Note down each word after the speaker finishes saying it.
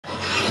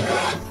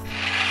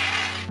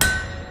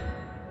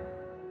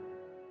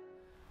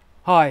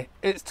Hi,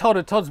 it's Todd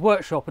at Todd's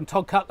Workshop and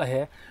Todd Cutler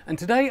here, and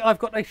today I've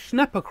got a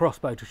Schnepper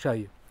crossbow to show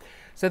you.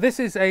 So this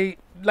is a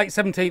late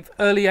 17th,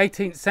 early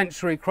 18th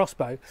century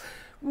crossbow,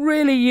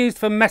 really used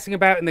for messing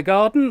about in the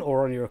garden,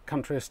 or on your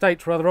country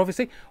estate rather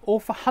obviously,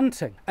 or for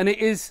hunting. And it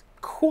is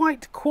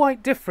quite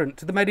different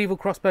to the medieval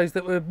crossbows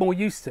that we're more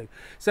used to.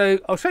 So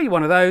I'll show you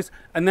one of those,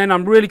 and then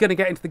I'm really going to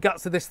get into the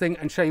guts of this thing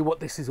and show you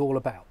what this is all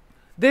about.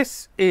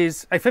 This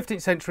is a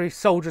 15th century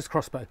soldier's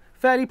crossbow,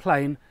 fairly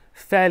plain,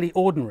 fairly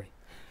ordinary.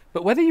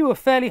 But whether you were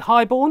fairly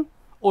highborn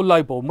or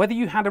lowborn, whether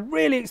you had a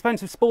really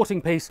expensive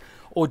sporting piece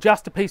or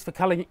just a piece for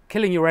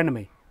killing your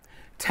enemy,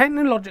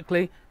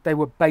 technologically they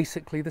were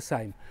basically the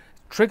same.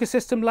 Trigger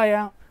system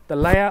layout, the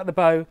layout of the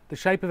bow, the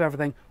shape of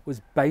everything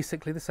was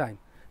basically the same.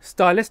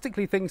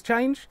 Stylistically things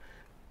change,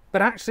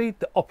 but actually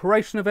the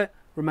operation of it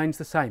remains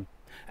the same.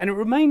 And it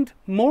remained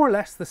more or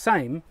less the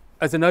same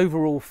as an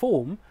overall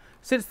form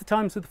since the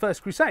times of the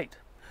First Crusade.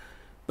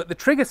 But the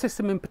trigger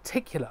system in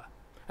particular,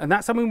 and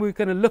that's something we're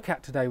going to look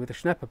at today with the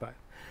Schnepper bow.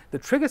 The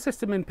trigger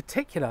system in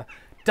particular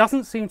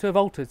doesn't seem to have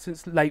altered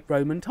since late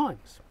Roman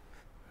times.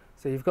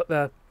 So you've got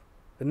the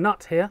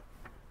nut here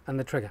and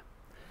the trigger.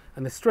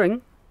 And the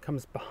string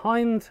comes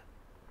behind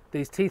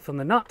these teeth on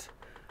the nut,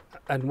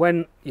 and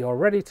when you're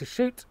ready to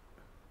shoot,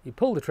 you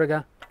pull the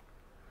trigger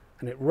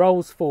and it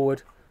rolls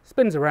forward,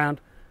 spins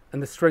around,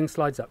 and the string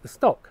slides up the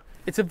stock.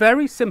 It's a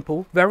very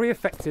simple, very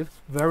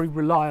effective, very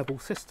reliable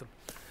system.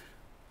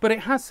 But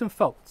it has some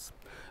faults.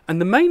 And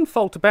the main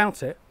fault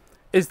about it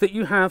is that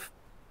you have,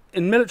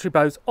 in military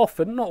bows,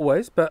 often, not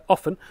always, but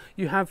often,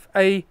 you have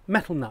a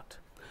metal nut.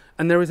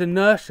 And there is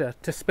inertia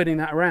to spinning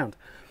that around.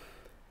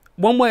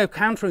 One way of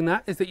countering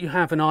that is that you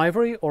have an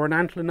ivory or an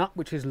antler nut,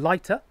 which is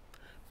lighter,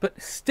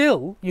 but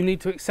still you need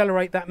to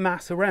accelerate that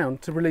mass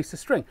around to release the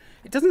string.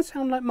 It doesn't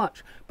sound like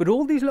much, but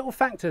all these little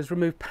factors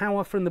remove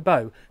power from the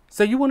bow.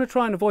 So you want to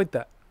try and avoid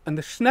that. And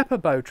the Schnepper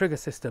bow trigger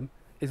system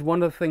is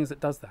one of the things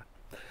that does that.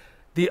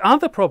 The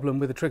other problem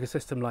with a trigger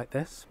system like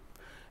this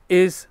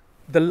is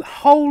the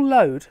whole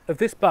load of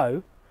this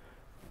bow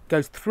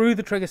goes through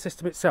the trigger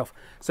system itself.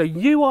 So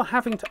you are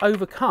having to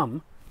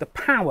overcome the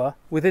power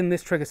within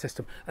this trigger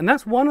system. And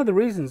that's one of the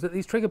reasons that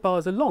these trigger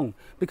bars are long,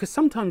 because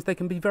sometimes they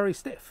can be very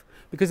stiff.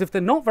 Because if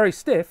they're not very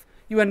stiff,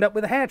 you end up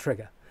with a hair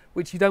trigger,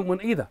 which you don't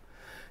want either.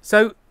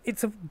 So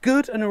it's a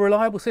good and a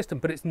reliable system,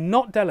 but it's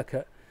not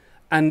delicate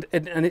and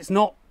it's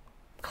not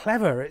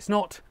clever, it's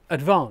not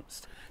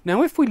advanced.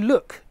 Now, if we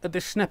look at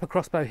this Schnepper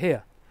crossbow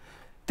here,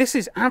 this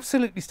is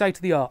absolutely state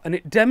of the art, and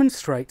it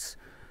demonstrates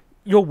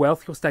your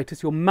wealth, your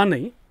status, your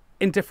money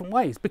in different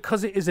ways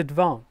because it is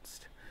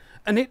advanced.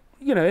 And it,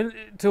 you know,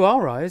 to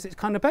our eyes, it's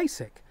kind of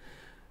basic.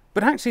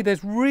 But actually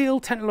there's real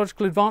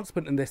technological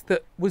advancement in this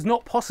that was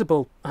not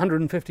possible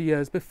 150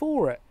 years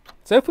before it.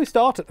 So if we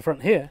start at the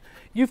front here,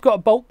 you've got a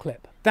bolt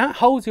clip. That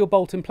holds your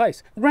bolt in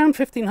place. Around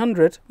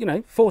 1500,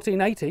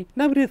 1480,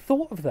 nobody had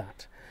thought of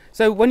that.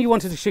 So when you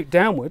wanted to shoot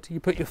downward, you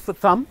put your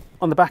thumb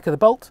on the back of the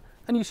bolt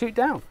and you shoot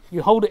down.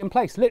 You hold it in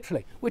place,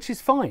 literally, which is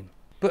fine.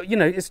 But,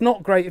 it's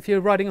not great if you're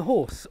riding a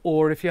horse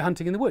or if you're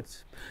hunting in the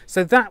woods.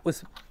 So that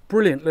was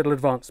brilliant little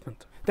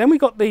advancement. Then we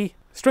got the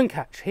string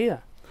catch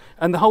here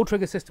and the whole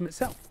trigger system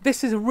itself.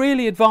 This is a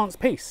really advanced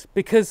piece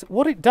because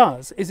what it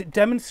does is it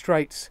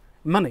demonstrates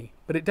money,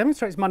 but it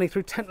demonstrates money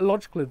through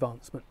technological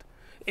advancement.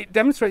 It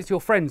demonstrates to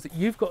your friends that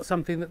you've got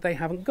something that they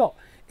haven't got.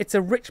 It's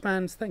a rich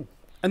man's thing.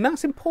 And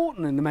that's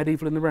important in the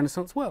medieval and the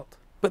Renaissance world.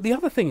 But the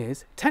other thing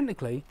is,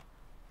 technically,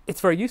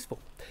 it's very useful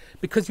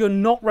because you're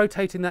not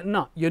rotating that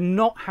nut. You're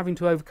not having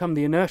to overcome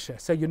the inertia.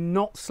 So you're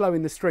not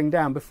slowing the string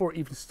down before it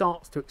even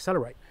starts to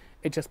accelerate.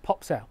 It just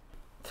pops out.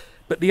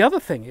 But the other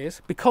thing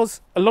is,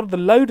 because a lot of the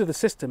load of the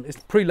system is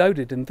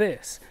preloaded in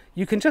this,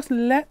 you can just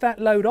let that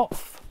load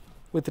off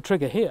with the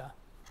trigger here.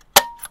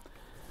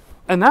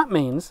 And that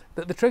means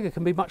that the trigger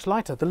can be much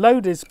lighter. The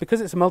load is, because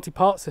it's a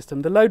multi-part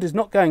system, the load is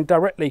not going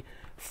directly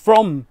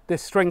from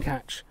this string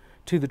catch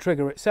to the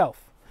trigger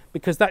itself,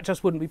 because that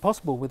just wouldn't be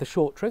possible with a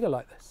short trigger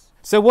like this.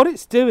 So what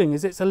it's doing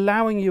is it's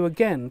allowing you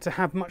again to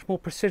have much more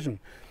precision.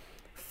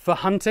 For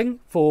hunting,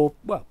 for,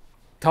 well,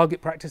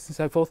 target practice and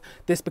so forth,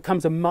 this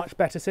becomes a much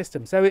better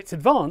system. So it's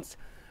advanced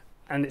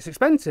and it's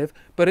expensive,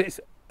 but it's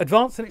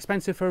advanced and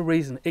expensive for a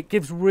reason. It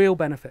gives real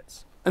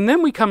benefits. And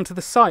then we come to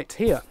the sight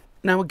here.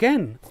 Now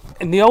again,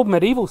 in the old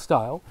medieval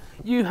style,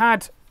 you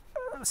had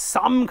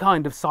some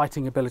kind of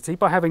sighting ability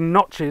by having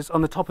notches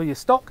on the top of your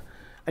stock,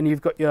 and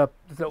you've got your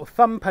little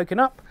thumb poking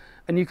up,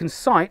 and you can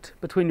sight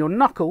between your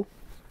knuckle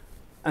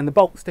and the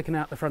bolt sticking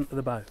out the front of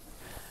the bow.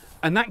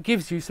 And that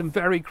gives you some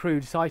very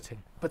crude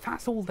sighting, but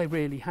that's all they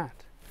really had.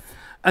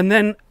 And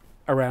then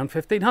around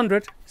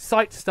 1500,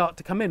 sights start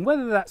to come in,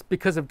 whether that's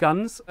because of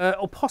guns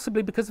or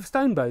possibly because of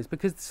stone bows,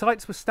 because the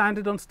sights were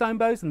standard on stone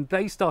bows and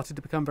they started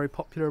to become very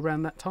popular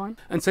around that time.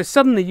 And so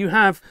suddenly you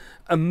have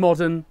a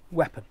modern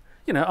weapon,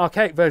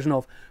 archaic version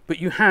of, but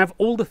you have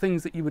all the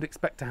things that you would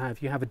expect to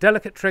have. You have a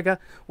delicate trigger,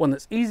 one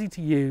that's easy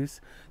to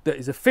use, that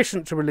is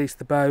efficient to release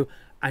the bow,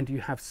 and you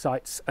have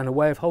sights and a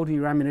way of holding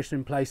your ammunition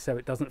in place so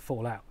it doesn't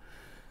fall out.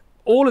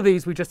 All of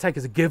these we just take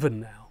as a given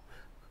now,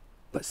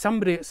 but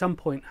somebody at some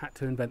point had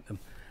to invent them.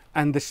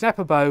 And the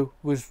Schnepper bow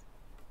was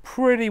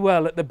pretty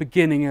well at the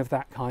beginning of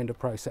that kind of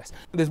process.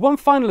 There's one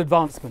final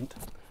advancement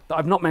that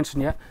I've not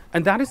mentioned yet,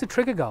 and that is the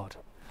trigger guard.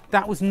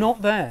 That was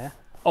not there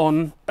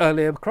on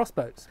earlier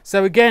crossbows.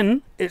 So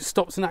again, it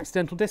stops an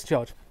accidental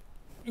discharge.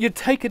 You'd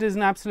take it as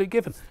an absolute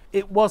given.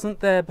 It wasn't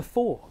there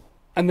before.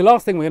 And the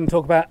last thing we're going to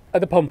talk about are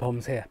the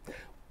pom-poms here.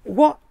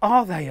 What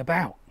are they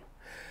about?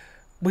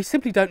 We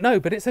simply don't know,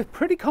 but it's a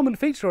pretty common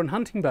feature on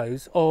hunting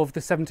bows of the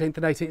 17th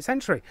and 18th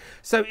century.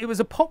 So it was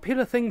a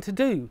popular thing to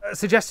do. A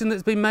suggestion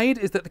that's been made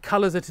is that the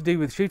colours are to do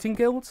with shooting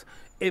guilds.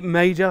 It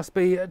may just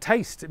be a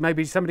taste. It may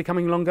be somebody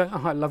coming along going,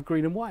 oh, I love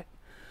green and white.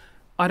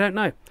 I don't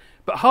know.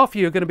 But half of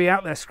you are going to be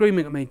out there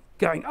screaming at me,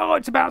 going, oh,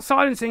 it's about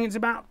silencing, it's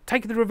about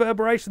taking the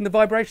reverberation, the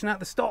vibration out of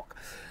the stock.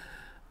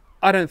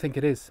 I don't think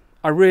it is.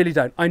 I really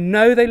don't. I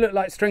know they look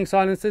like string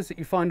silencers that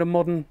you find on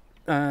modern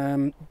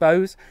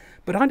bows,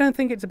 but I don't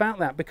think it's about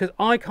that, because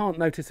I can't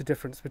notice a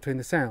difference between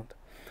the sound.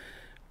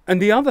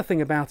 And the other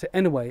thing about it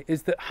anyway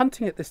is that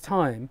hunting at this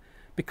time,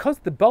 because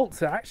the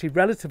bolts are actually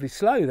relatively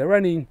slow, they're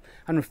only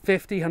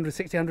 150,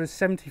 160,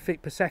 170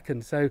 feet per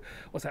second, so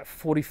what's that,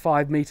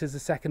 45 meters a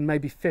second,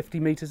 maybe 50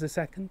 meters a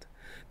second?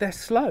 They're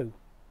slow.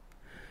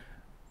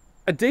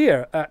 A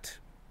deer at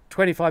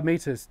 25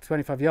 meters,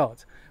 25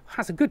 yards,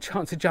 has a good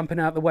chance of jumping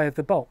out of the way of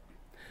the bolt.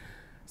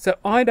 So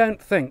I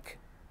don't think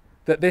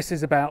that this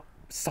is about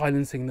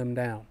silencing them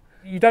down.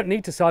 You don't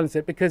need to silence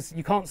it, because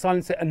you can't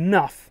silence it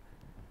enough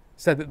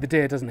so that the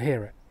deer doesn't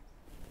hear it.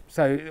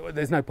 So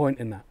there's no point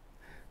in that.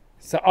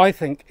 So I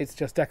think it's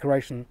just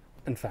decoration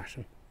and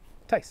fashion.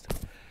 Taste.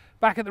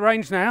 Back at the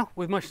range now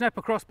with my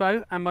Schnepper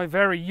crossbow and my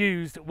very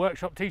used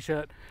workshop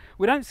t-shirt.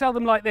 We don't sell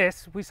them like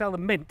this, we sell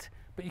them mint,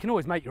 but you can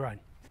always make your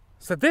own.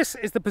 So this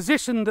is the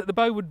position that the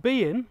bow would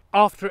be in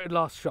after it had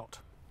last shot.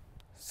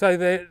 So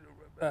the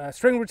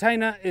string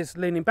retainer is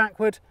leaning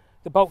backward,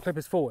 the bolt clip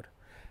is forward.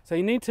 So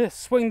you need to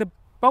swing the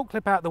bolt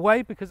clip out of the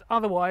way, because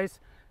otherwise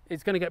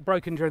it's going to get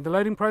broken during the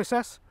loading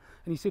process.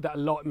 And you see that a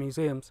lot in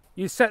museums.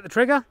 You set the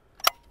trigger,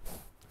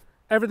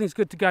 everything's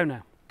good to go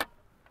now.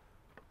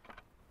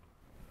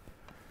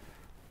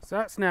 So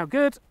that's now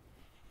good.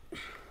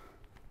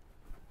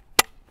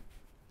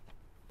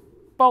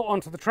 Bolt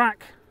onto the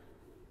track,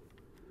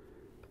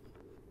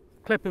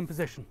 clip in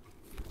position.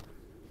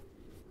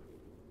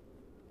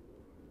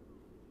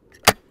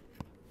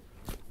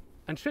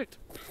 And shoot.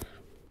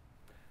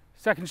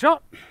 Second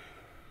shot.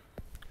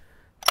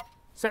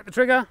 Set the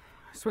trigger,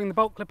 swing the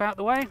bolt clip out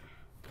the way.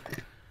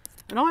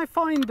 And I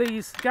find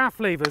these gaff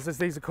levers, as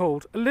these are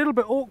called, a little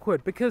bit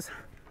awkward, because,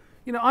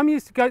 you know, I'm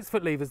used to goat's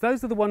foot levers.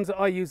 Those are the ones that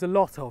I use a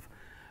lot of.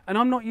 And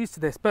I'm not used to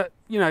this, but,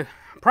 you know,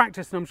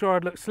 practice and I'm sure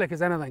I'd look slick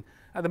as anything.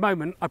 At the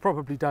moment, I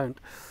probably don't.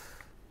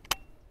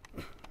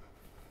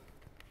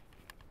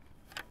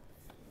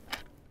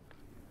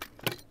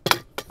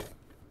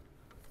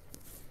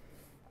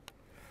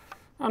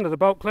 Under the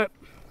bolt clip.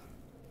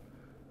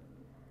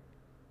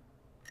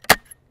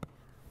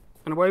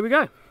 And away we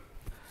go.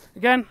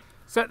 Again,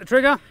 set the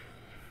trigger,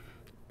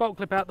 bolt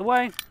clip out the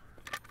way.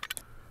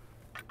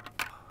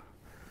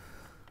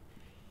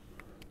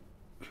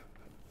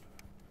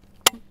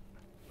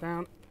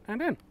 Down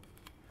and in.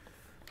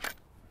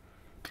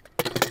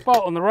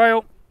 Bolt on the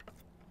rail,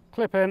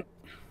 clip in.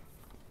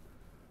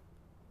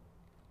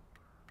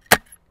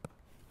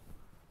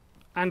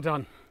 And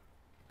done.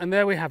 And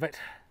there we have it.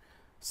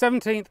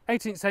 17th,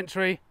 18th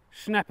century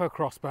Schnepper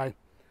crossbow.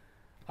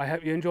 I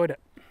hope you enjoyed it.